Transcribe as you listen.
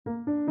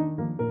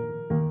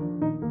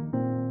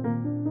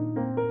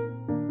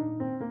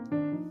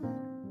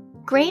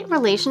Great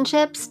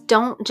relationships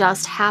don't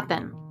just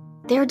happen,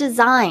 they're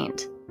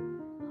designed.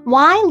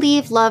 Why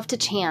leave love to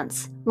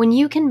chance when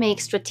you can make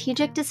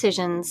strategic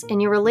decisions in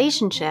your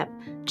relationship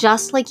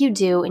just like you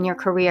do in your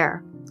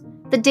career?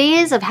 The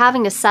days of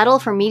having to settle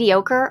for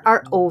mediocre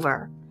are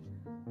over.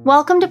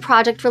 Welcome to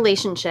Project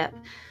Relationship.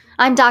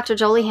 I'm Dr.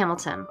 Jolie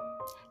Hamilton.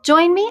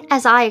 Join me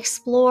as I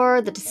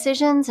explore the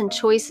decisions and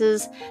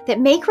choices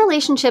that make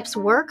relationships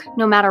work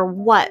no matter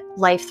what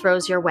life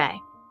throws your way.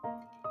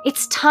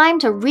 It's time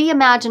to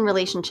reimagine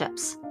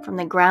relationships from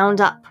the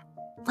ground up.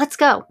 Let's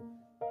go.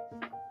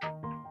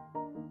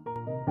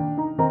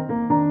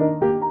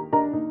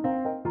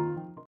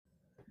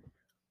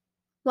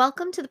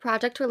 Welcome to the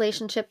Project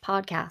Relationship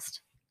Podcast.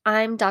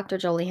 I'm Dr.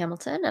 Jolie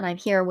Hamilton, and I'm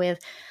here with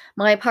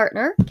my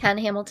partner, Ken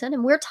Hamilton,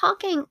 and we're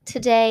talking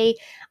today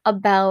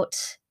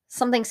about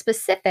something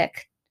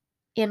specific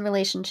in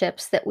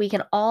relationships that we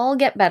can all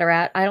get better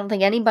at. I don't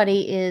think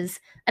anybody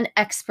is an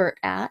expert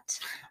at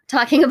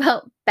talking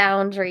about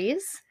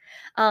boundaries.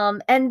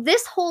 And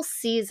this whole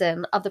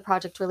season of the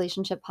Project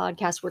Relationship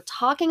Podcast, we're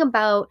talking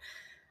about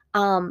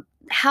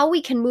how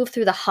we can move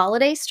through the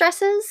holiday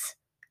stresses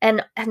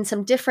and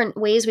some different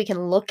ways we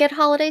can look at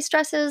holiday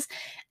stresses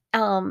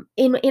in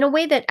a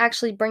way that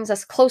actually brings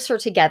us closer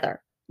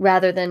together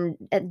rather than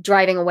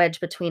driving a wedge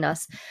between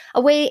us.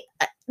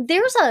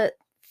 There's a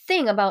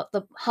thing about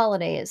the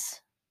holidays.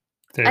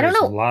 I don't There's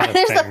a know. lot of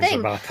There's a things thing.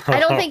 about the I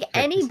don't think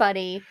holidays.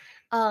 anybody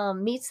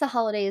meets the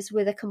holidays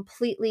with a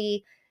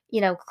completely,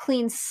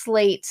 clean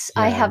slate.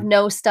 I Yeah. have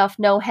no stuff,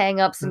 no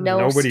hangups, no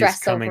Nobody's stress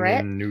coming over it.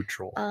 in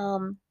neutral.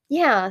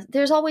 Yeah,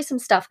 there's always some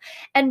stuff.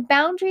 And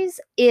boundaries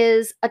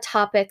is a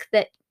topic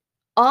that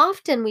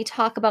often we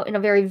talk about in a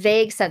very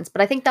vague sense,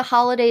 but I think the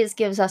holidays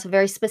gives us a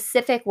very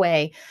specific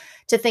way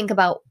to think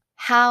about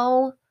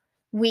how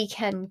we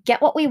can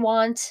get what we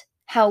want,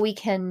 how we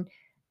can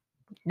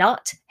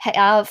not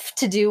have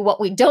to do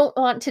what we don't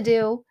want to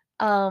do.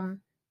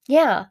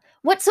 Yeah.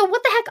 What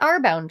the heck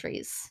are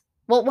boundaries?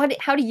 Well,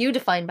 how do you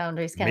define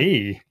boundaries, Ken?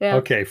 Me? Yeah.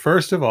 Okay,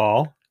 first of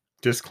all,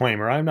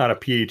 disclaimer, I'm not a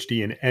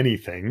PhD in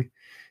anything.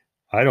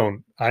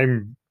 I'm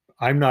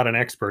not an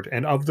expert.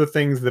 And of the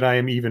things that I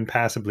am even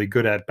passably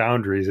good at,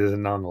 boundaries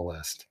isn't on the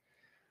list.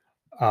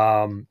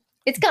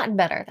 It's gotten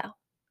better though.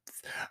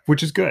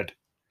 Which is good.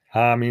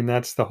 I mean,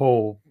 that's the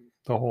whole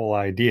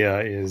idea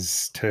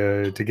is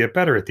to get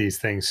better at these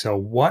things. So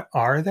what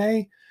are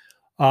they?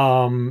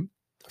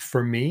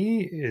 For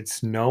me,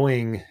 it's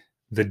knowing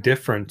the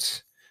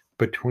difference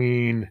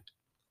between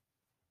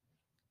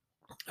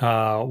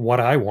what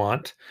I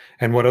want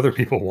and what other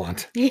people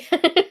want.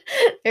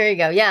 There you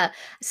go. Yeah.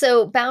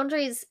 So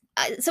boundaries.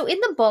 So in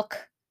the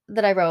book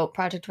that I wrote,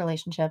 Project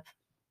Relationship,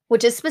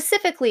 which is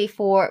specifically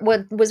for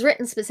what was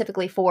written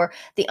specifically for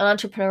the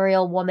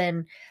entrepreneurial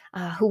woman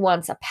who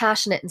wants a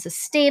passionate and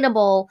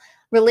sustainable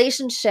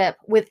relationship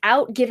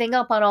without giving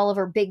up on all of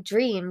her big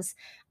dreams.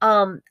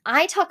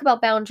 I talk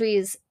about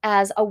boundaries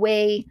as a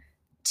way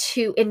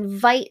to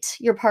invite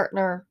your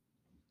partner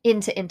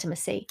into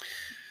intimacy.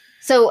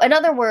 So, in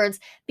other words,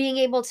 being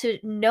able to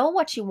know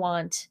what you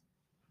want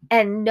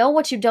and know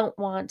what you don't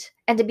want,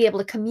 and to be able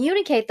to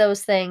communicate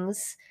those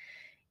things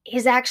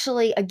is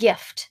actually a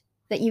gift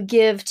that you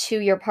give to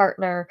your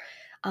partner.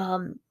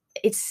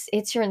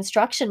 It's your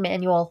instruction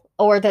manual,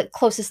 or the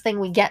closest thing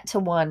we get to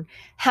one.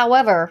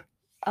 However,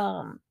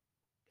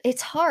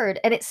 it's hard,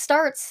 and it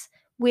starts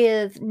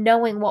with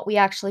knowing what we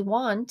actually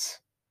want.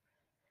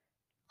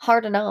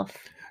 Hard enough.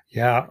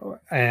 Yeah,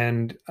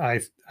 and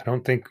I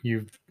don't think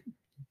you've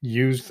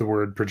used the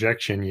word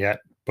projection yet,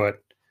 but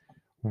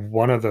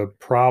one of the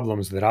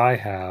problems that I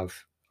have,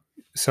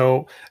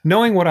 so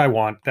knowing what I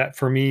want, that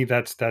for me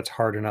that's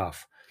hard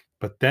enough.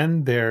 But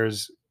then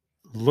there's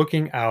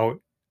looking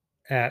out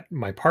at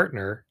my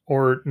partner,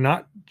 or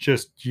not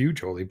just you,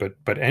 Jolie, but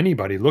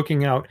anybody,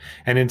 looking out,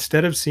 and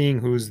instead of seeing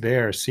who's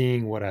there,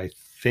 seeing what I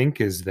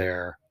think is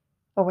there,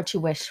 Or what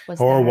you wish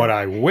was or there. what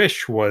I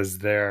wish was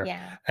there.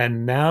 Yeah.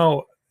 And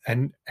now,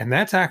 and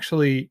that's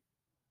actually,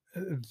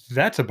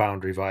 that's a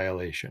boundary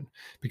violation,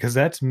 because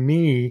that's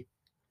me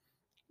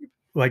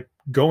like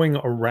going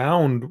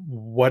around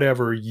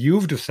whatever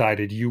you've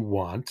decided you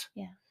want.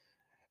 Yeah.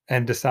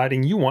 And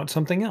deciding you want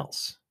something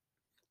else.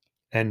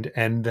 And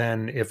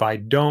then if I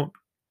don't,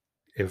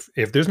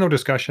 if there's no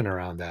discussion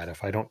around that,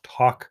 if I don't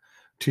talk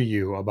to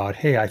you about,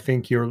 hey, I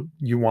think you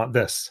want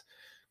this,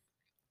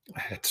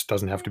 it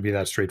doesn't have to be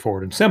that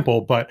straightforward and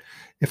simple, but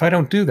if I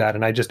don't do that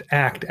and I just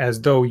act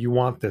as though you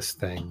want this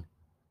thing,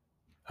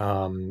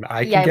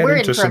 I can get we're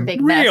into in for a some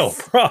big real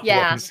mess.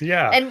 problems.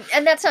 Yeah.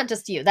 And that's not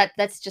just you.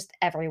 That's just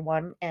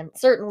everyone, and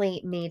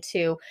certainly me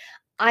too.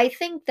 I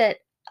think that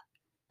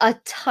a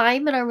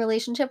time in our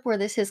relationship where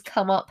this has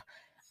come up,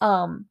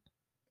 the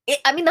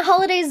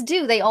holidays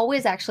they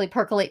always actually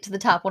percolate to the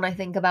top when I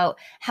think about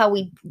how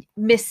we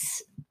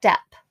misstep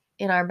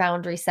in our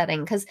boundary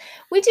setting, because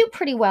we do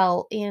pretty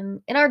well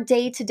in our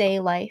day-to-day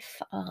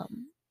life.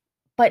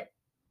 But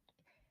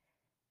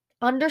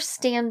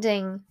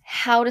understanding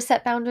how to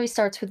set boundaries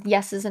starts with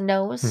yeses and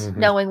nos, Mhm.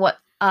 knowing what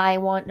I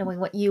want, knowing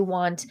what you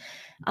want.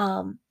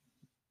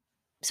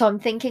 So I'm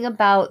thinking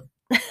about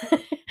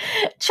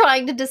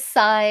trying to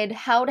decide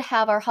how to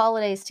have our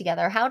holidays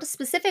together, how to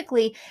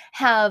specifically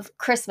have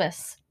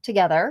Christmas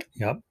together.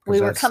 Yep, because We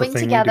were that's the coming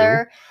thing we do.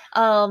 together.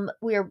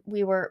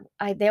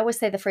 They always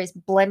say the phrase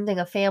blending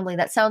a family.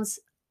 That sounds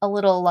a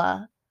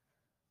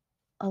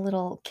a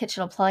little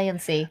kitchen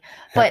appliancy, At,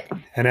 but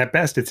and at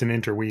best, it's an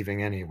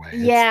interweaving anyway.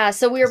 It's yeah,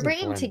 so we were doesn't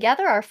bringing blend.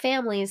 together our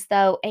families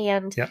though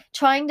and Yep.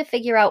 trying to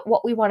figure out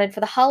what we wanted for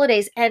the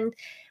holidays. And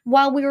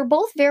while we were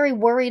both very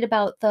worried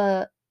about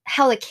the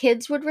how the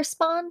kids would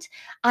respond,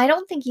 I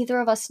don't think either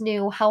of us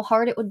knew how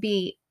hard it would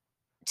be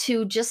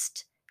to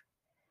just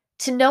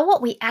to know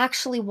what we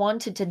actually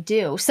wanted to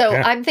do. So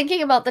Yeah. I'm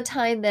thinking about the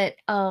time that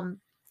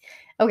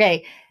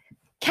okay,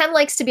 Ken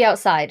likes to be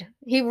outside.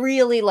 He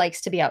really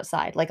likes to be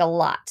outside, like a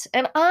lot.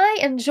 And I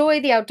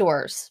enjoy the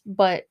outdoors,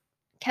 but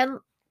Ken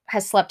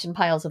has slept in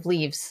piles of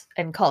leaves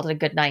and called it a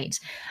good night.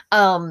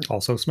 Um,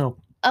 Also snow.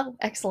 oh,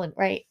 excellent,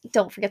 right.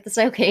 Don't forget the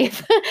snow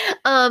cave.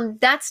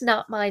 That's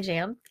not my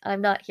jam.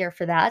 I'm not here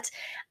for that.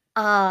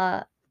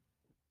 Uh,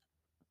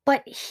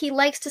 but he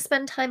likes to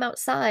spend time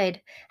outside,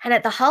 and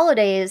at the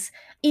holidays,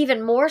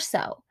 even more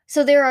so.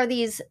 So there are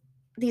these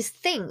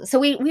things. So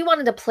we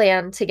wanted to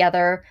plan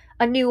together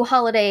a new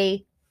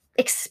holiday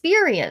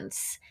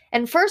experience.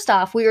 And first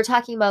off, we were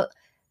talking about,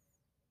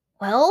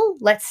 well,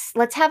 let's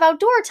have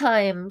outdoor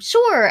time.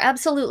 Sure,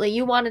 absolutely.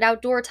 You wanted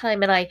outdoor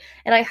time, and I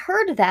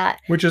heard that.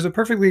 Which is a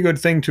perfectly good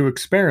thing to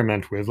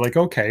experiment with. Like,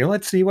 okay,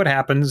 let's see what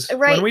happens when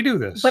Right. we do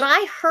But this.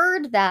 I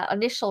heard that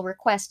initial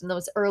request in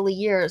those early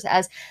years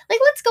as like,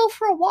 let's go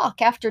for a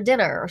walk after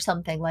dinner or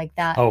something like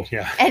that. Oh,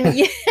 yeah. And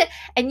you,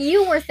 and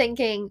you were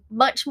thinking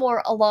much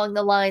more along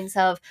the lines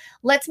of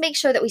let's make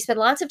sure that we spend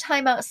lots of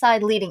time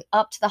outside leading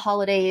up to the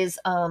holidays,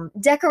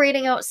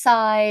 decorating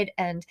outside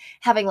and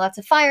having lots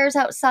of fires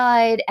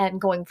outside and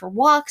going for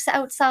walks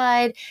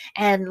outside.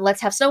 And let's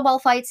have snowball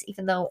fights,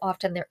 even though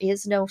often there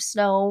is no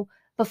snow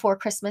before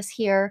Christmas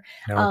here.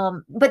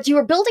 No. But you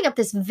were building up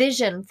this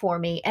vision for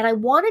me, and I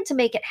wanted to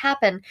make it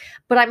happen.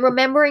 But I'm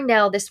remembering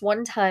now this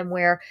one time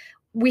where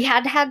we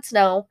had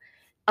snow,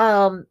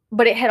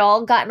 but it had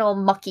all gotten all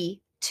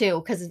mucky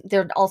too because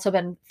there'd also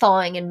been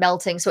thawing and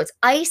melting. So it's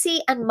icy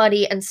and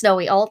muddy and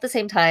snowy all at the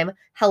same time.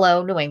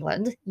 Hello, New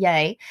England.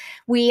 Yay.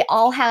 We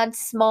all had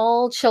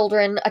small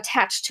children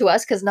attached to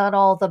us because not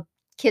all the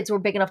kids were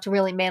big enough to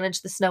really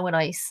manage the snow and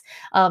ice.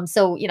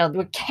 So,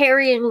 we're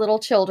carrying little Or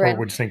children.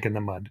 would sink in the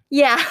mud.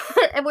 Yeah.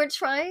 And we're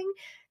trying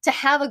to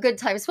have a good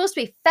time. It's supposed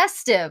to be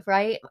festive,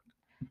 right?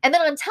 And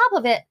then on top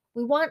of it,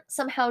 we want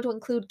somehow to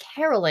include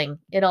caroling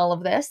in all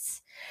of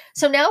this.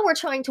 So now we're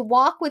trying to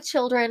walk with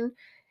children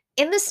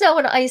in the snow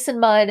and ice and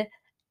mud,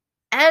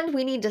 and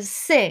we need to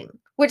sing,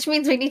 which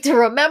means we need to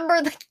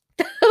remember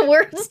the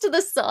words to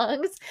the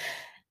songs.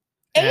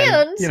 And,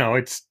 And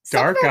it's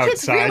some of dark our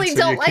kids outside, really so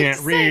don't you like to can't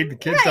read. sing. The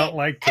kids Right. don't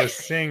like to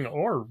sing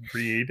or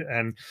read.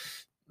 And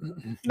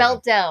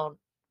Meltdown.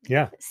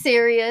 yeah.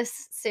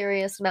 Serious,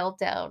 serious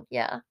meltdown.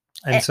 Yeah.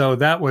 And so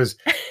that was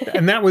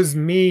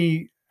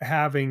me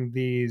having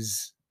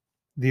these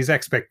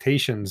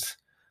expectations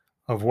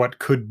of what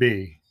could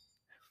be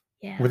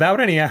Yeah. without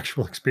any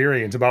actual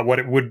experience about what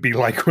it would be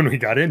like when we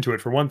got into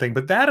it, for one thing.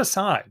 But that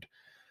aside,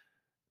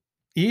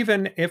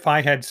 even if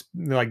I had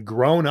like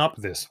grown up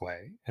this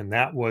way and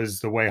that was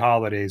the way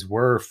holidays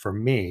were for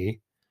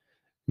me,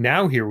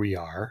 now here we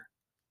are,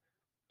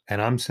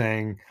 and I'm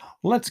saying,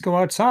 let's go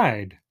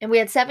outside. And we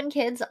had 7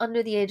 kids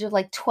under the age of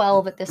like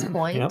 12 at this Yep.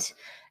 point.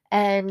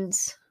 And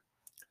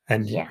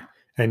And yeah.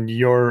 and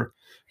your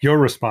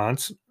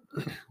response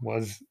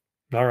was,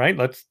 all right,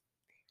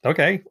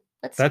 okay,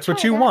 Let's that's what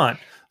try you that. want.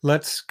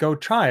 Let's go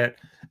try it.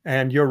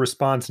 And your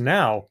response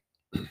now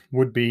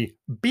would be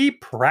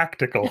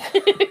practical.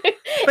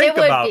 Think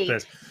about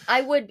this.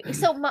 I would be.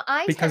 So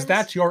because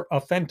that's your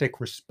authentic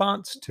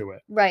response to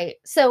it. right.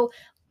 So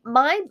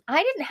I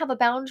didn't have a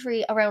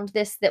boundary around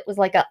this that was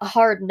like a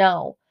hard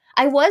no.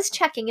 I was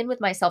checking in with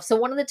myself. So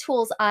one of the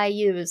tools I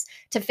use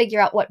to figure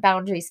out what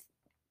boundaries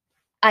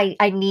I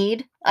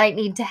need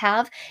to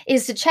have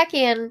is to check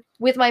in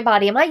with my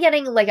body. Am I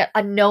getting like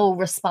a no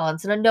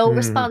response? And a no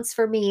response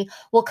for me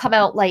will come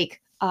out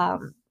like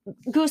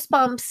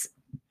goosebumps.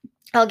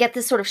 I'll get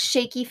this sort of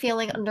shaky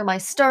feeling under my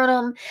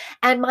sternum,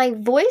 and my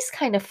voice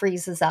kind of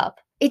freezes up.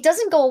 It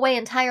doesn't go away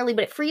entirely,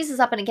 but it freezes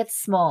up and it gets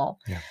small.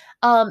 Yeah.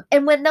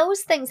 And when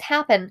those things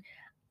happen,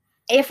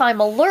 if I'm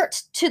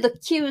alert to the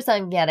cues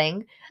I'm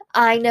getting,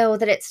 I know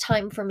that it's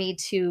time for me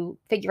to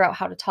figure out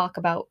how to talk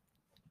about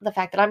the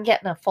fact that I'm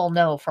getting a full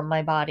no from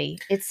my body.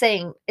 It's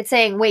saying,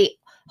 wait,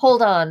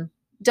 hold on,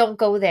 don't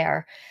go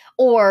there,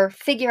 or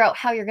figure out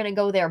how you're going to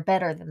go there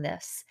better than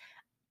this.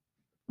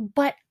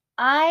 But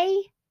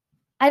I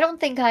don't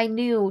think I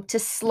knew to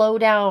slow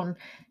down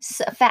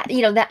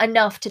that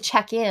enough to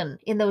check in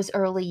those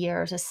early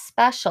years,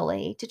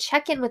 especially to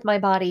check in with my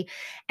body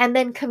and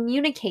then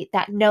communicate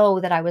that no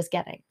that I was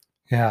getting.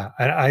 Yeah.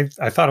 And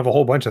I thought of a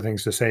whole bunch of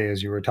things to say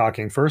as you were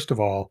talking. First of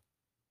all,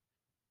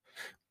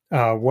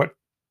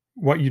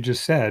 what you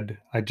just said,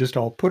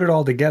 I'll put it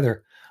all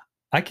together.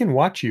 I can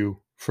watch you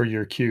for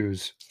your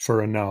cues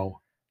for a no.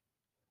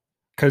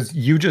 because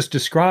you just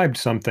described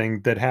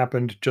something that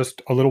happened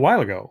just a little while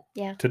ago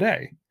Yeah.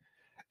 today.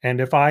 And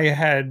if I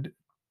had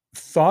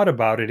thought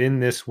about it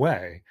in this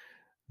way,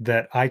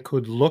 that I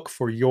could look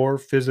for your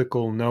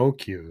physical no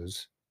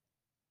cues,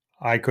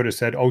 I could have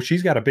said, oh,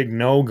 she's got a big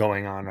no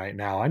going on right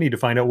now. I need to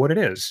find out what it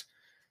is.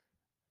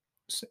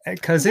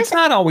 Because it's This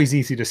not always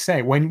easy to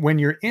say when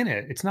you're in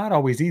it. It's not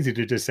always easy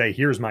to just say,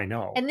 here's my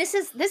no. and this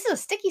is a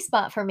sticky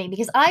spot for me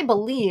because I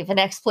believe in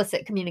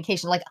explicit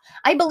communication. Like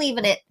I believe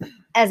in it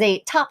as a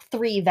top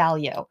 3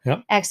 value,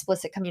 Yep.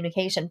 explicit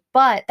communication.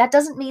 But that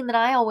doesn't mean that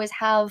I always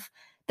have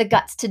the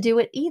guts to do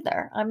it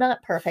either. I'm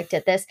not perfect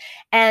at this.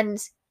 And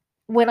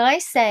when I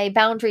say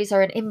boundaries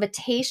are an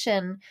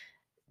invitation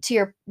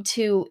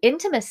to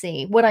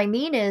intimacy, what I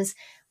mean is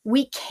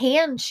we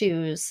can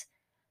choose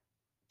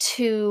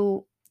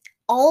to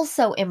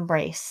also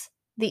embrace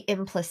the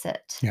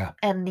implicit Yeah.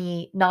 and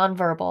the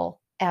nonverbal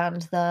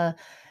and the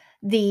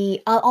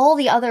all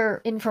the other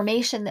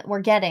information that we're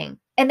getting,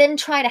 and then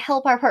try to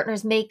help our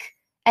partners make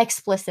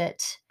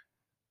explicit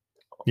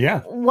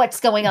Yeah.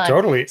 what's going on.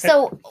 Totally.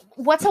 So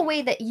what's a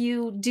way that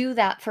you do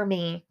that for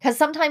me? Because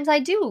sometimes I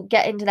do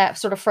get into that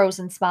sort of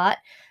frozen spot.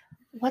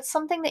 What's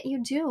something that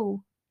you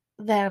do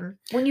then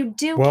when you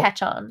do Well,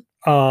 catch on?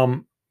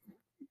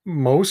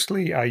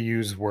 Mostly I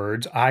use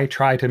words. I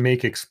try to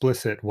make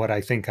explicit what I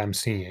think I'm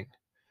seeing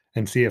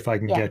and see if I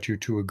can Yeah. get you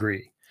to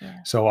agree.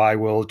 Yeah. So I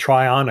will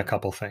try on a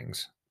couple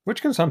things,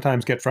 which can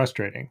sometimes get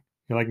frustrating.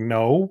 You're like,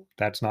 no,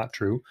 that's not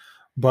true.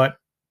 But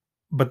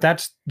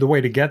that's the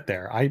way to get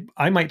there.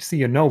 I might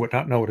see a no, but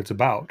not know what it's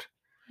about.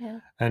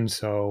 Yeah. And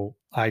so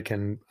I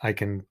can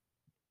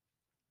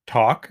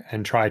talk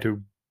and try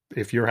to,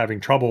 if you're having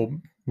trouble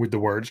with the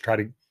words, try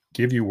to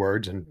give you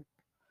words and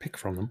pick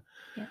from them.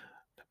 Yeah.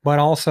 But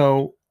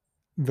also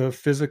the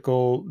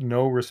physical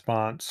no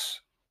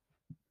response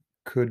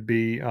could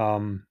be,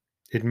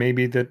 it may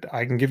be that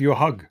I can give you a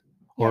hug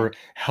or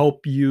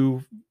help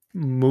you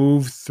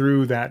move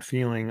through that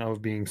feeling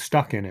of being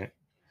stuck in it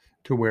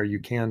to where you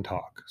can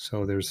talk.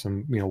 So there's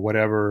some,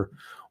 whatever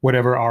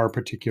our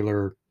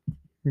particular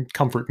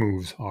comfort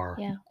moves are.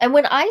 Yeah. And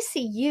when I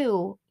see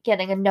you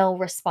getting a no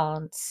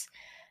response,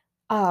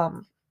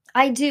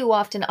 I do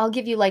often, I'll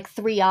give you like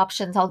 3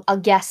 options. I'll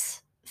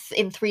guess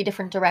in 3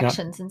 different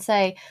directions and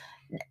say,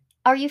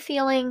 are you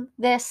feeling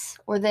this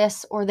or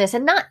this or this?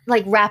 And not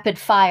like rapid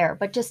fire,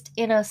 but just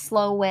in a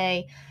slow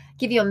way,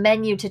 give you a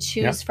menu to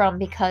choose from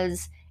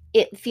because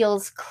it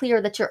feels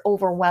clear that you're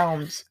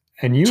overwhelmed.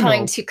 And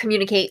trying to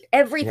communicate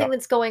everything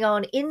that's going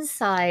on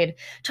inside,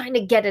 trying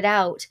to get it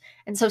out.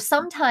 And so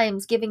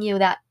sometimes giving you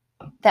that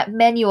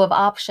menu of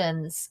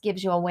options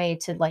gives you a way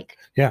to like,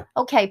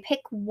 okay, pick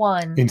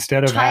one,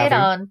 instead of try it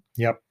on.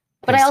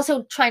 But I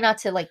also try not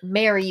to like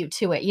marry you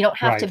to it. You don't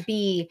have to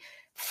be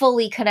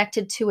fully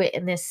connected to it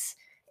in this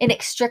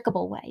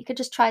inextricable way. You could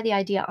just try the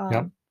idea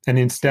on. And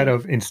instead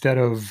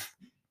of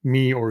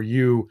me or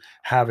you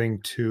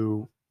having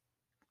to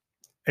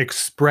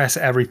express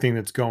everything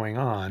that's going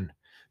on,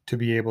 to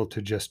be able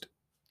to just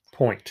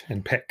point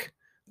and pick.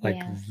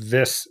 Like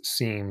this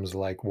seems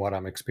like what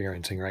I'm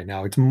experiencing right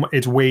now.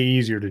 It's way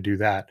easier to do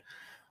that.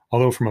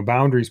 Although from a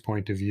boundaries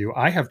point of view,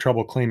 I have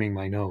trouble claiming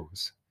my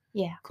no's.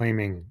 Yeah.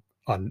 Claiming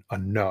a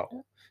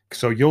no.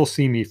 So you'll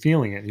see me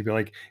feeling it. And you'll be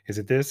like, is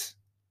it this?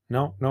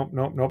 No, nope,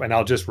 nope, nope. And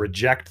I'll just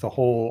reject the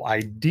whole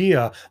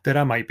idea that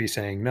I might be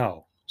saying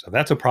no. So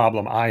that's a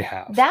problem I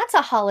have. That's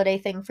a holiday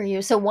thing for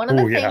you. So one of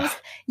the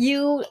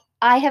things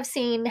I have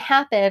seen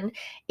happen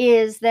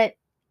is that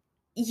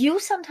you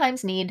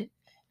sometimes he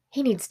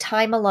needs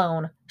time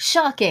alone.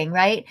 Shocking,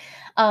 right?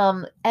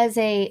 As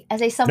a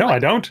somewhat no, I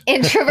don't.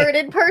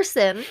 introverted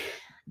person,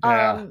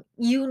 and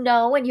you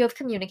have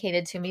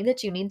communicated to me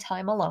that you need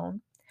time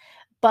alone.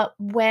 But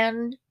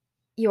when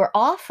you're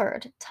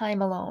offered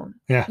time alone,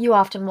 you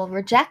often will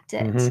reject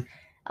it.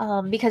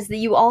 Because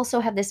you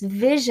also have this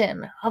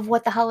vision of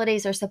what the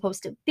holidays are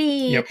supposed to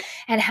be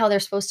and how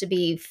they're supposed to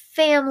be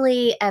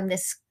family and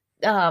this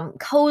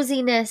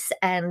coziness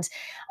and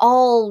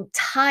all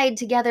tied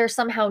together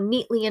somehow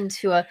neatly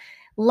into a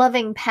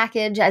loving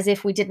package, as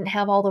if we didn't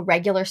have all the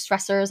regular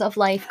stressors of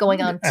life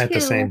going on at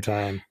the same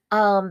time.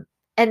 And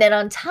then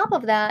on top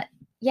of that,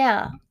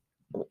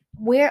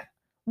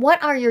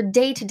 what are your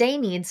day-to-day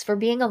needs for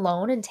being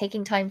alone and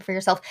taking time for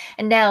yourself?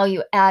 And now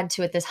you add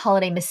to it this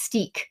holiday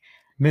mystique.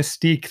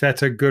 Mystique,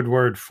 that's a good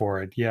word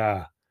for it.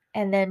 Yeah.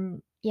 And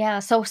then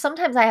so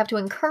sometimes I have to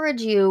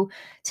encourage you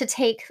to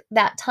take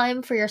that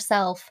time for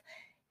yourself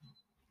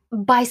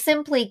by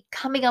simply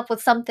coming up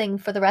with something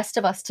for the rest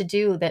of us to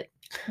do that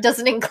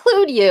doesn't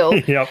include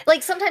you.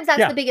 Like sometimes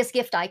that's the biggest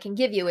gift I can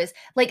give you, is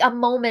like a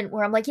moment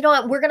where I'm like, you know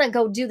what, we're going to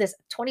go do this.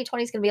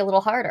 2020 is going to be a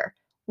little harder.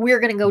 We're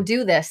going to go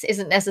do this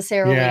isn't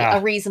necessarily a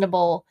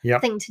reasonable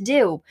thing to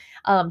do,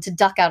 to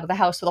duck out of the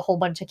house with a whole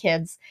bunch of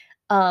kids.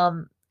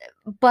 And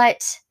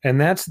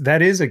that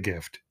is a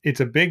gift. It's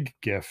a big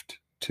gift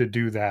to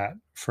do that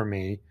for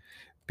me,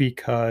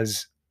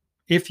 because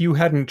if you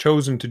hadn't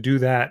chosen to do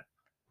that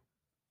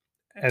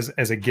as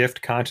a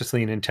gift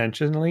consciously and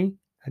intentionally,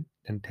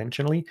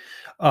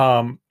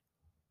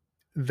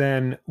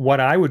 then what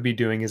I would be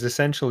doing is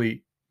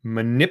essentially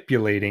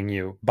manipulating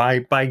you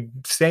by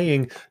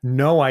saying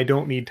no, I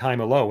don't need time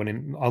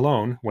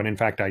alone when in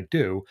fact I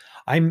do.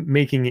 I'm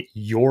making it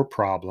your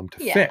problem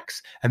to Yeah.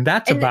 fix, and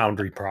that's a And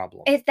boundary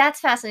problem. that's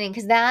fascinating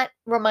because that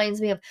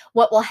reminds me of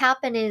what will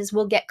happen is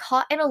we'll get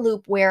caught in a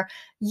loop where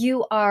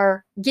you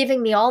are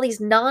giving me all these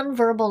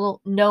nonverbal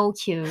no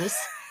cues.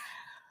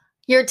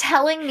 You're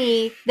telling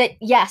me that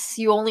yes,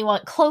 you only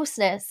want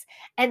closeness,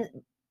 and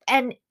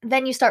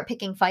then you start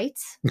picking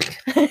fights.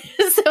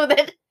 so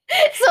that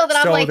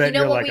I'm So like, you that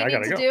know you're what like, we I need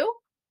gotta to go. do?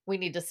 We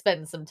need to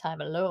spend some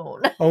time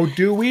alone. Oh,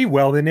 do we?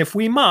 Well, then if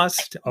we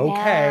must, Yeah.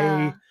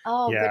 okay.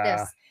 Oh Yeah,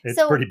 goodness. it's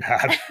So pretty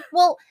bad.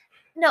 well,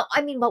 no,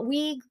 I mean, but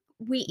we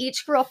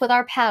each grew up with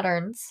our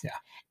patterns. Yeah.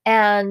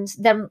 And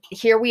then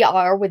here we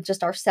are with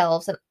just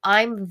ourselves. And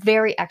I'm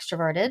very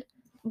extroverted,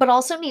 but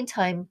also need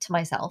time to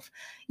myself.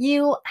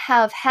 You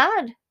have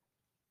had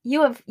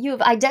you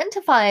have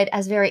identified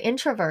as very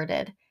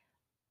introverted,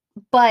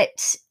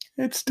 but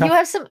It's you tough,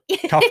 have some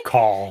tough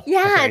call, I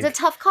yeah, it's a think.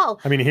 tough call.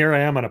 I mean, here I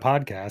am on a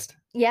podcast.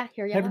 Yeah,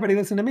 here you Everybody are.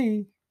 listen to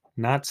me.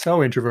 Not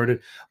so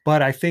introverted,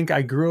 but I think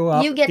I grew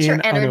up You get your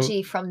in an.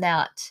 energy from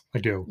that. I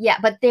do. Yeah,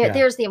 but Yeah.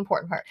 there's the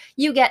important part.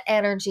 You get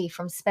energy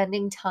from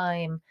spending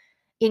time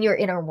in your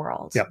inner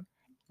world. Yep.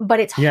 But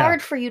it's Yeah.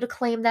 hard for you to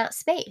claim that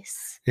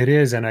space. It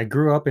is. And I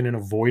grew up in an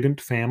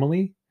avoidant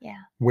family. Yeah.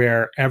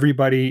 Where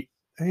everybody,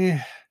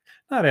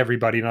 not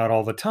everybody, not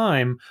all the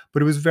time,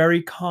 but it was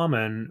very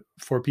common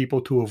for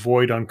people to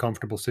avoid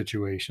uncomfortable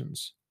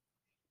situations.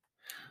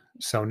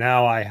 So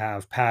now I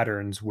have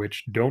patterns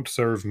which don't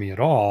serve me at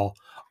all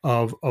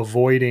of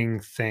avoiding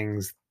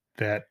things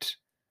that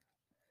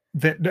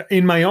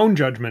in my own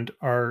judgment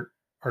are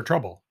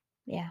trouble.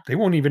 Yeah. They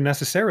won't even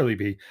necessarily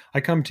be.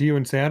 I come to you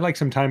and say I'd like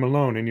some time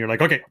alone, and you're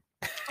like, okay.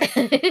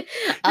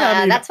 I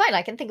mean, that's fine.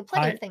 I can think of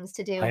plenty of things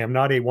to do. I am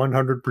not a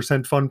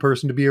 100% fun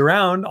person to be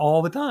around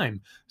all the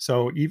time.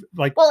 So,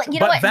 like, well, you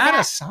know what? That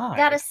aside,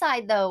 that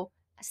aside, though,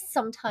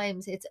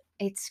 sometimes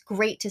it's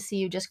great to see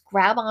you just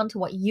grab onto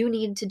what you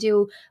need to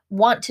do,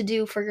 want to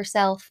do for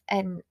yourself,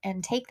 and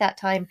take that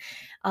time.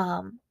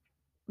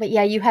 But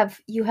yeah, you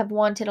have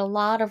wanted a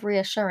lot of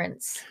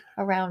reassurance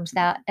around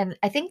that, and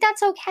I think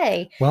that's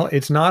okay. Well,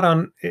 it's not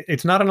an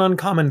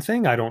uncommon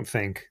thing. I don't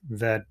think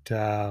that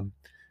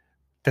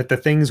that the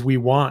things we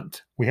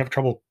want we have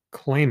trouble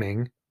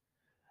claiming,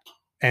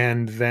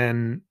 and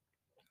then,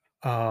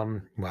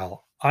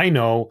 well, I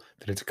know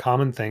that it's a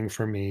common thing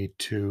for me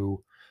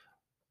to.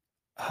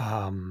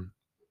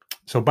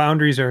 So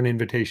boundaries are an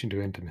invitation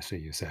to intimacy,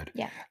 you said.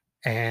 Yeah.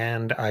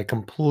 And I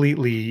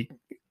completely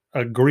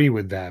agree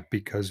with that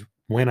because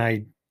when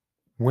I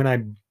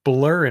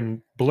blur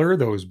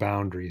those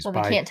boundaries when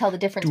we can't tell the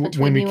difference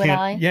between you and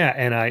I.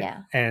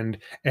 Yeah, and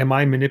am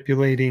I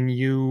manipulating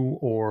you,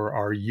 or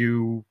are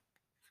you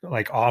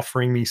like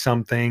offering me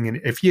something? And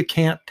if you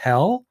can't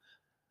tell,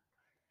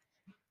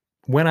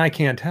 when I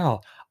can't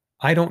tell,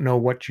 I don't know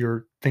what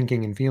you're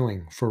thinking and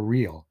feeling for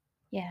real.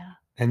 Yeah.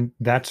 And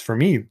that's, for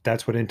me,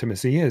 that's what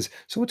intimacy is.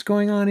 So what's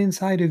going on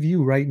inside of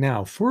you right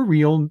now? For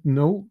real.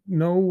 No,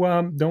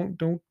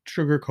 don't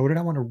sugarcoat it.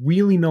 I want to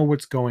really know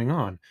what's going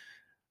on.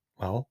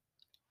 Well,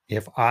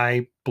 if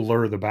I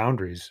blur the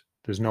boundaries,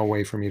 there's no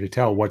way for me to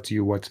tell what's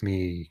you, what's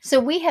me. So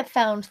we have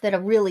found that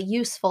a really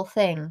useful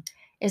thing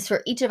is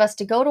for each of us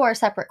to go to our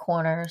separate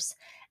corners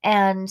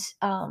and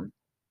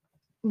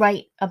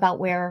write about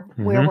where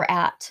we're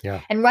at. Yeah.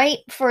 And write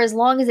for as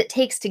long as it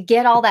takes to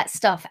get all that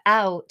stuff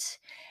out,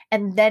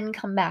 and then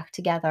come back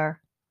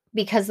together,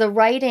 because the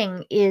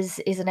writing is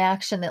an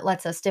action that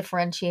lets us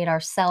differentiate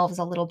ourselves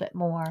a little bit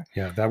more.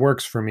 Yeah, that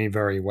works for me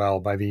very well.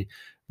 By the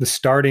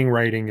starting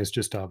writing is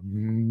just a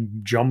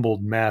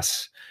jumbled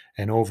mess,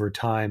 and over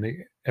time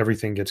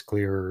everything gets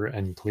clearer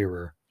and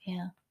clearer.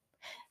 Yeah.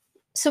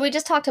 So we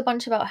just talked a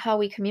bunch about how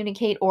we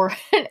communicate or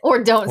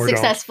don't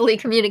successfully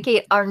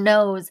communicate our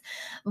no's,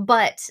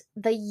 but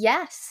the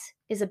yes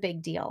is a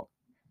big deal.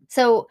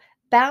 So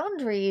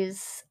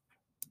boundaries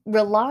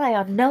rely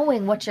on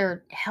knowing what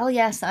your hell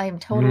yes, I am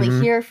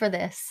totally here for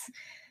this.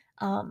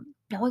 Knowing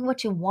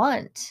what you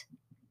want.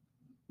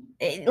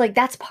 Like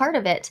that's part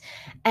of it.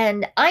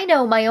 And I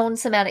know my own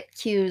somatic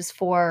cues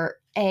for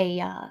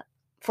a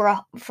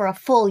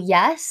full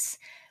yes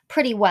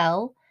pretty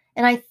well.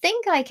 And I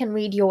think I can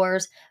read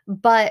yours,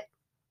 but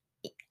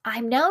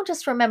I'm now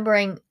just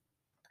remembering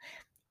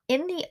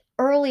in the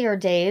earlier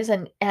days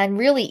and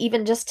really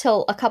even just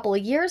till a couple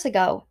of years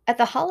ago at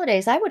the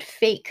holidays, I would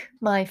fake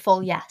my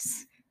full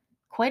yes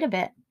quite a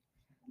bit.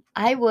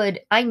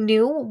 I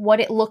knew what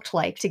it looked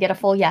like to get a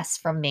full yes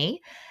from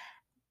me.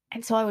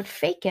 And so I would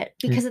fake it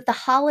because at the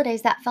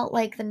holidays, that felt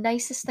like the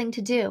nicest thing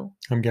to do.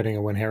 I'm getting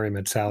a When Harry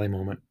Met Sally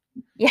moment.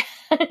 Yeah.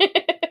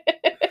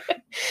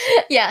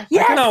 Yeah.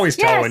 Yes, I can always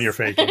tell when you're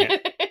faking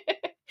it.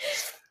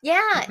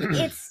 Yeah.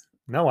 It's.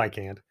 No, I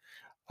can't.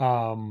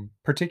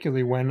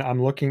 Particularly when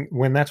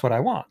when that's what I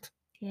want.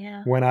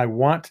 Yeah. When I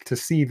want to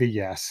see the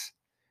yes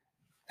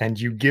and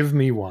you give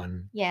me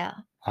one. Yeah.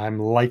 I'm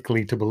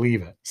likely to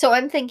believe it. So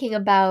I'm thinking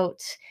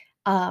about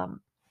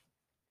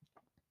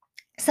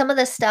some of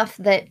the stuff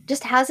that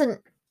just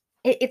hasn't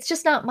it's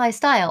just not my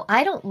style.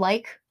 I don't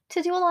like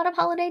to do a lot of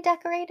holiday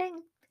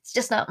decorating. It's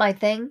just not my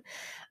thing.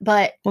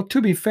 But Well,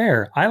 to be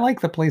fair, I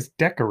like the place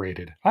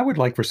decorated. I would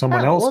like for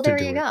someone oh, else well to there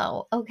do you it.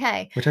 go.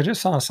 Okay. Which I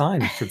just saw a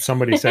sign for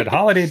somebody said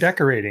holiday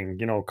decorating,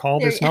 call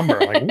There this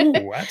number. Like,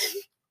 ooh, that's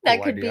a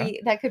cool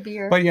idea. that could be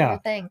But your yeah,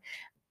 thing.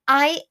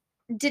 I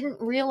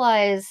didn't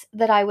realize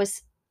that I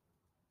was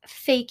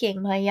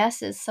faking my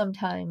yeses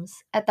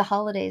sometimes at the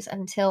holidays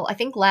until I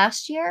think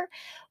last year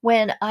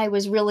when I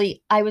was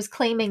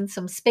claiming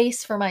some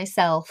space for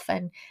myself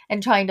and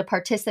trying to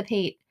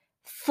participate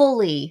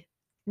fully,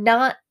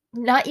 not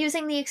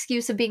using the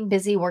excuse of being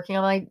busy working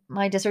on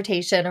my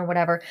dissertation or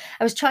whatever.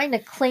 I was trying to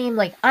claim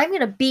like I'm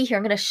going to be here.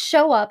 I'm going to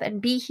show up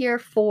and be here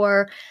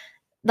for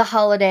the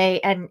holiday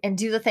and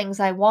do the things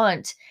I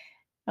want.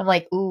 I'm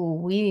like,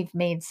 "Ooh,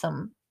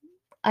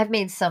 I've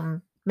made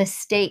some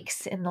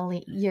mistakes in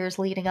the years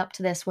leading up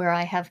to this where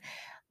I have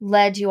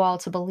led you all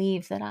to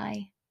believe that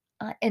I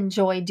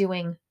enjoy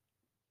doing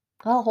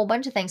a whole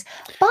bunch of things.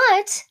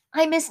 But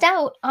I missed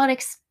out on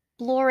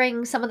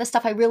exploring some of the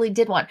stuff I really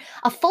did want.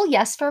 A full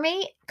yes for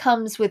me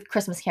comes with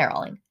Christmas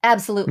caroling.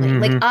 Absolutely.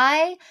 Like, hmm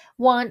I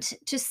want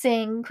to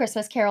sing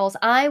Christmas carols.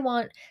 I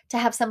want to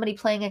have somebody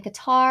playing a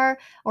guitar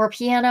or a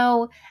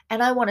piano,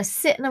 and I want to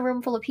sit in a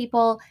room full of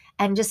people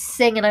and just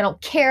sing. And I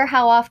don't care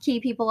how off key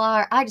people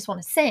are. I just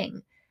want to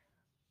sing.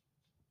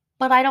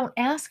 But I don't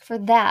ask for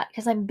that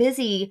because I'm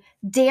busy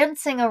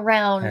dancing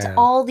around yeah,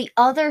 all the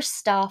other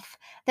stuff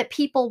that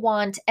people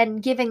want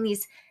and giving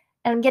these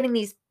and I'm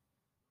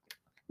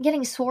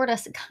getting sort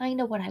of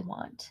kind of what I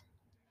want.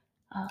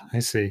 I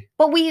see.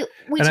 But we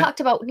And I, talked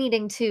about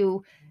needing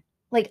to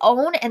like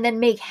own and then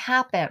make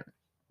happen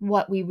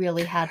what we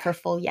really had for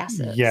full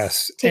yeses,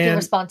 yes, taking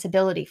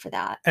responsibility for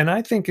that. and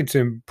I think it's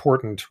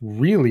important,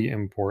 really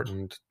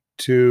important,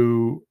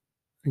 to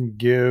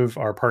give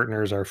our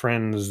partners, our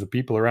friends, the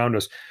people around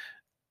us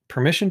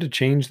permission to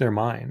change their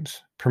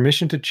minds,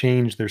 permission to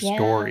change their Yeah,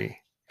 story.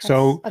 that's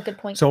So a good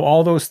point. so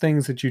all those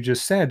things that you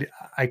just said,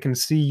 I can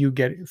see you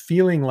get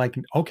feeling like,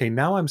 okay,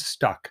 now I'm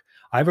stuck.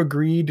 I've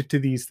agreed to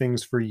these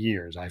things for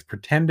years. I've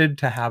pretended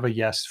to have a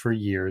yes for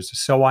years,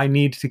 so I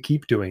need to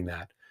keep doing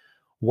that.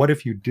 What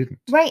if you didn't?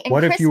 Right, and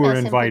What if you were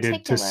Christmas in invited to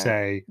particular.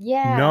 say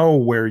Yeah. no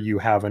where you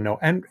have a no?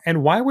 And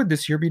why would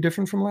this year be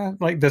different from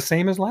last, like the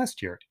same as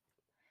last year?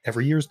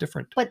 Every year is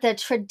different. But the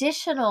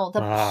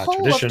Ah, pull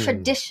of tradition.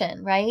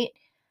 tradition, right?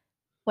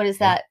 What is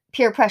Yeah. that?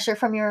 Peer pressure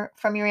from your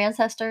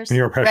ancestors,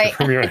 Your pressure right?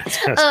 from your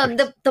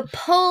ancestors. The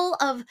pull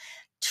of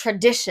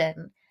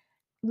tradition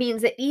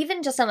means that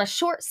even just on a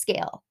short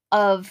scale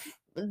of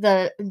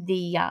the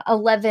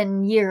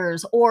 11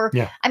 years or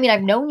Yeah. I mean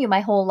I've known you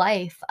my whole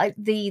life,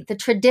 the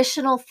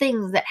traditional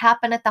things that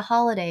happen at the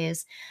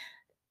holidays,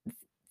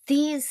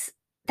 these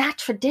that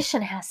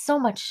tradition has so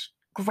much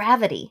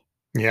gravity.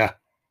 Yeah.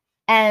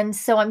 And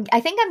so I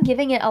think I'm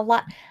giving it a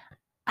lot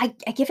I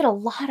give it a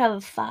lot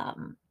of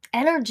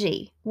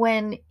energy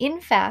when in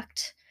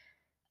fact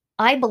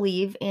I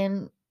believe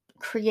in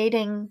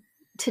creating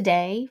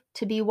today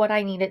to be what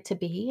I need it to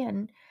be,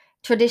 and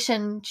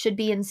tradition should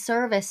be in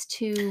service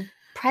to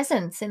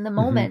presence in the Mhm.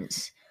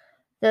 moment.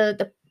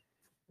 The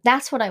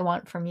That's what I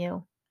want from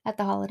you at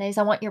the holidays.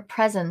 I want your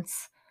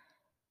presence,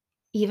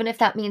 even if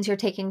that means you're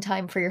taking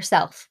time for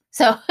yourself.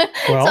 So, so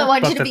I Well,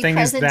 want you but to the be thing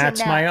is, present in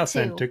that's my that too.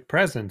 authentic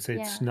presence.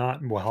 It's Yeah, not,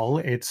 well,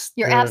 it's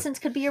your the, absence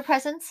could be your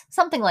presence,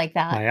 something like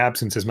that. my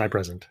absence is my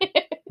present.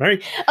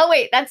 Very, Oh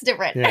wait, that's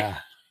different. yeah.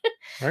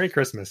 Merry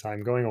Christmas.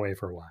 I'm going away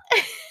for a while.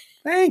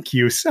 Thank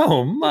you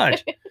so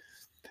much.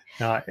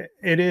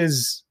 It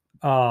is,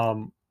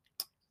 um,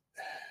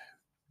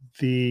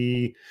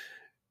 the,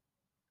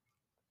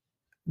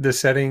 the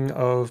setting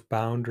of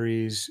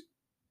boundaries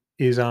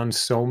is on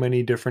so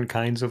many different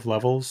kinds of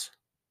levels.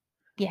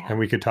 Yeah. And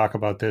we could talk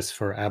about this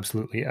for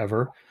absolutely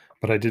ever.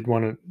 But I did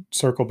want to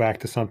circle back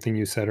to something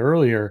you said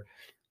earlier.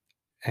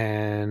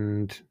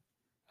 And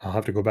I'll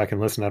have to go back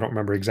and listen. I don't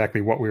remember exactly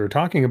what we were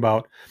talking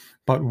about.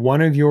 But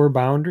one of your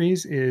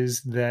boundaries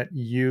is that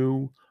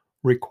you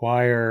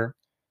require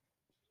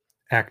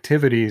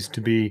activities to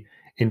be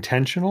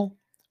intentional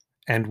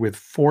and with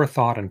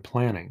forethought and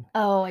planning.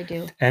 Oh, I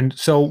do. And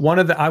so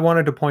I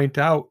wanted to point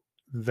out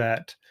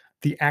that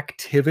the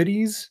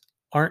activities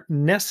aren't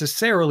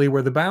necessarily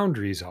where the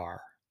boundaries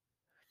are.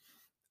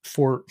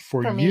 For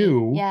For me,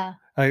 you, yeah.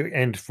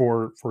 and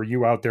for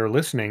you out there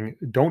listening,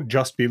 don't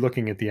just be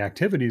looking at the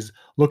activities.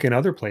 Look in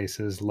other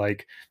places.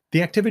 Like,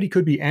 the activity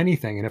could be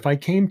anything, and if I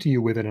came to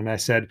you with it and I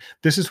said,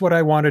 this is what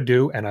I want to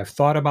do, and I've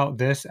thought about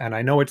this, and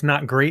I know it's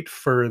not great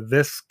for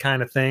this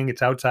kind of thing,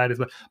 it's outside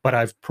of, but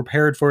I've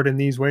prepared for it in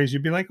these ways,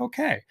 you'd be like,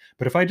 okay.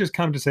 But if I just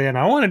come to say, and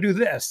I want to do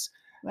this,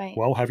 Right.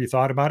 well, have you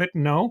thought about it?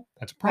 No,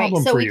 that's a Right.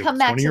 problem So for we you. come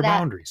It's one back of your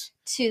boundaries.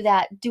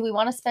 do we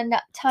want to spend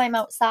that time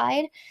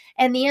outside?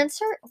 And the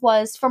answer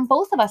was from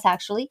both of us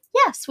actually,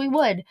 yes, we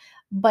would.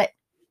 But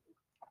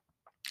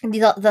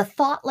the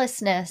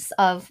thoughtlessness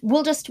of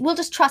we'll just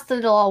trust that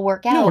it'll all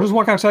work No, out. just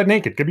walk outside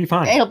naked. Could be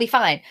fine. It'll be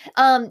fine.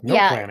 No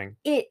Yeah, planning.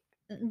 it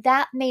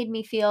that made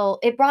me feel,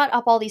 it brought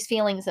up all these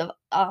feelings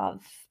of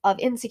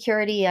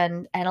insecurity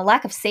and a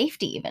lack of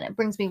safety even. It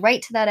brings me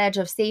right to that edge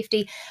of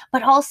safety,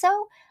 but also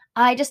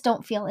I just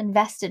don't feel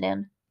invested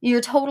in.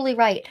 You're totally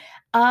right.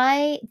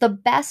 The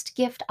best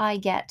gift I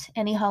get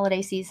any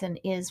holiday season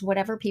is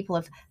whatever people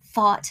have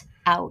thought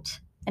out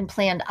and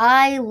planned.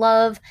 I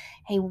love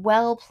a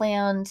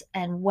well-planned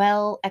and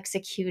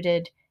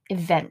well-executed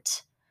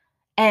event.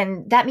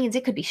 And that means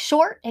it could be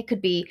short, it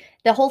could be,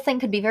 the whole thing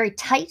could be very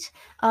tight.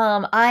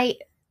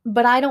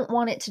 But I don't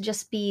want it to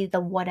just be the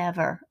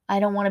whatever. I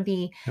don't want to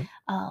be Yep.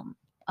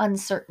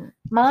 uncertain.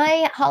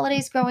 My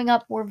holidays growing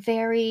up were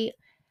very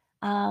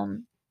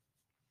um,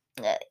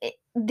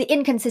 the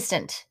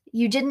inconsistent.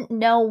 You didn't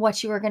know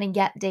what you were going to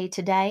get day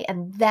to day,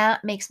 and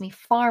that makes me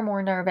far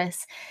more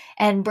nervous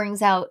and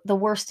brings out the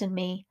worst in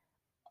me.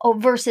 Oh,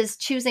 versus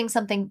choosing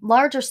something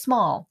large or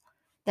small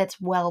that's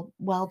well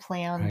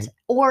planned, Right.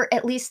 or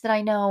at least that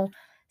I know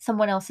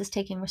someone else is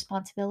taking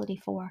responsibility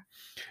for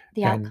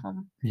the And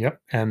outcome.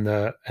 yep, and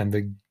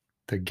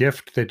the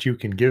gift that you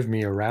can give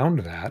me around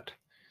that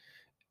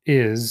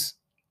is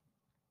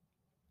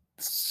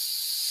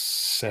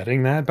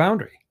setting that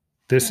boundary.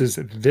 This Yeah. is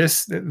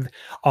this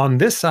on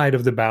this side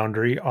of the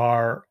boundary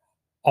are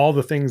all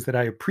the things that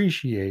I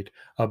appreciate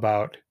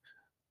about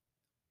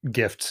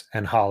gifts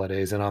and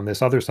holidays, and on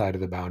this other side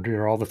of the boundary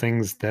are all the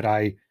things that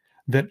I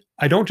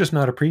don't just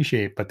not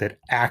appreciate, but that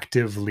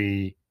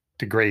actively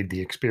degrade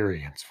the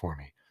experience for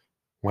me.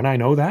 When I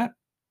know that,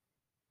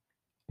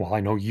 well,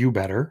 I know you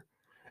better,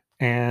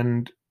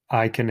 and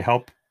I can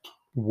help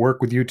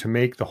work with you to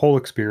make the whole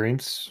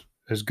experience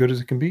as good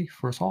as it can be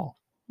for us all.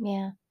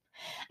 Yeah.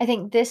 I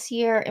think this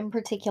year in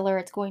particular,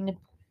 it's going to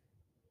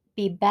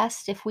be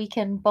best if we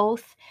can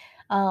both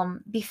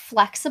be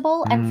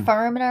flexible and Mm,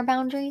 firm in our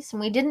boundaries. And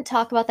we didn't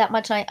talk about that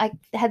much. I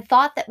had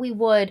thought that we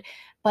would,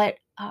 but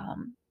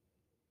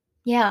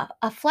yeah,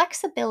 a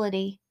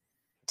flexibility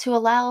to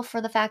allow for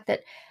the fact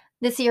that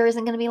this year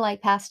isn't going to be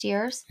like past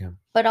years, yeah,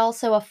 but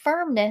also a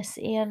firmness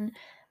in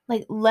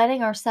like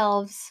letting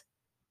ourselves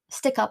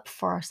stick up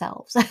for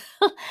ourselves.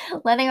 yeah,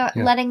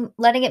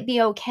 Letting it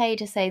be okay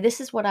to say this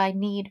is what I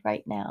need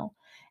right now,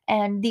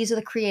 and these are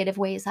the creative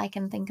ways I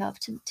can think of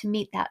to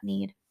meet that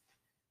need.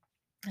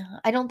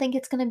 I don't think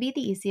it's going to be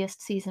the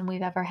easiest season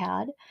we've ever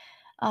had,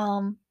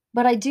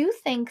 but I do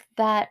think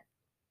that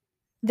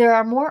there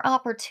are more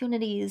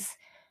opportunities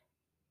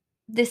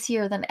this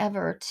year than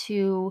ever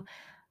to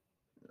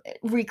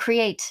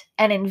recreate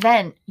and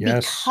invent,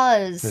 yes.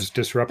 because There's the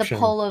disruption,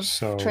 pull of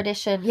so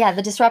tradition, yeah,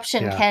 the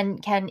disruption yeah, can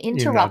in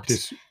that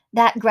interrupt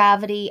that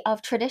gravity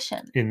of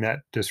tradition.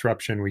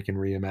 disruption, we can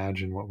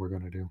reimagine what we're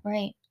going to do.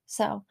 Right.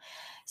 So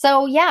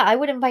yeah, I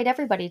would invite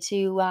everybody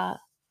to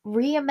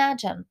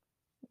reimagine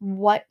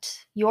what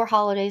your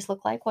holidays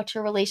look like, what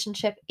your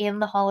relationship in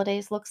the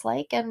holidays looks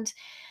like, and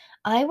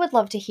I would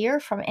love to hear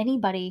from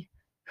anybody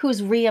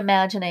who's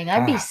reimagining.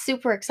 I'd be Ah,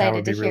 super that excited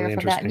would to be hear really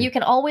from that. And you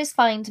interesting. can always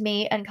find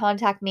me and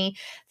contact me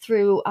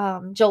through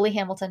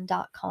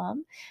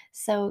joliehamilton.com.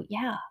 So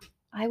yeah,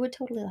 I would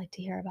totally like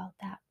to hear about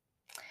that.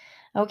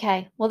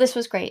 Okay. Well, this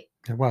was great.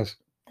 It was.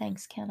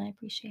 Thanks, Ken. I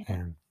appreciate it.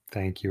 And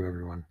thank you,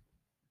 everyone.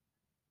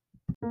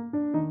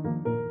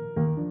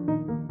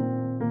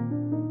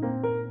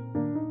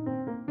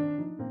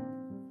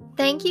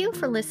 Thank you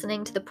for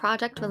listening to the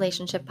Project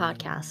Relationship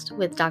Podcast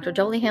with Dr.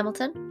 Jolie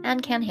Hamilton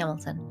and Ken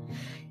Hamilton.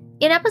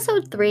 In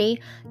episode 3,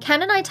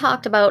 Ken and I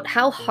talked about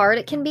how hard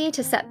it can be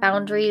to set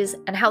boundaries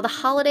and how the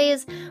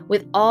holidays,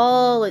 with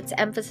all its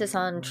emphasis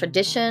on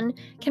tradition,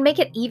 can make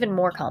it even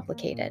more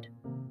complicated.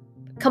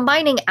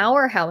 Combining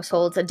our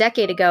households a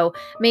decade ago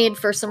made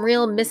for some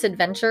real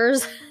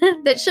misadventures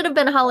that should have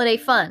been holiday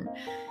fun.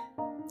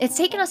 It's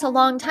taken us a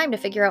long time to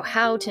figure out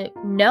how to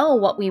know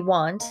what we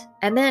want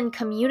and then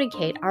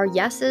communicate our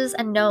yeses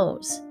and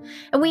nos.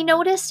 And we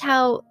noticed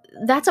how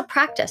that's a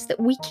practice that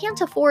we can't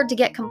afford to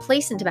get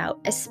complacent about,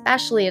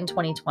 especially in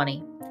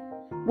 2020.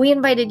 We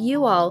invited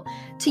you all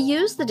to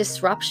use the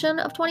disruption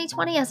of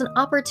 2020 as an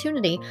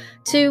opportunity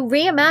to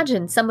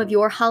reimagine some of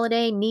your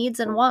holiday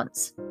needs and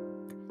wants.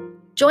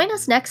 Join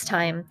us next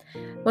time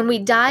when we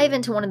dive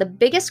into one of the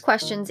biggest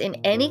questions in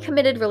any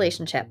committed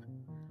relationship.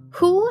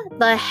 Who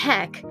the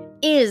heck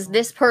is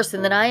this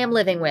person that I am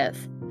living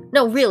with?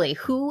 No, really,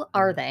 who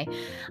are they?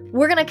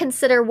 We're going to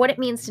consider what it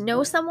means to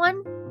know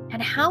someone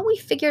and how we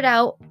figured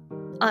out,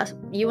 us,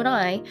 you and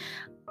I,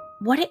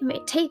 what it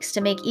takes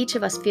to make each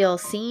of us feel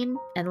seen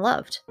and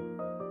loved.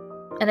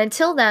 And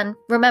until then,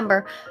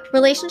 remember,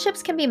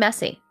 relationships can be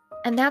messy,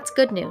 and that's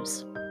good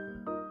news.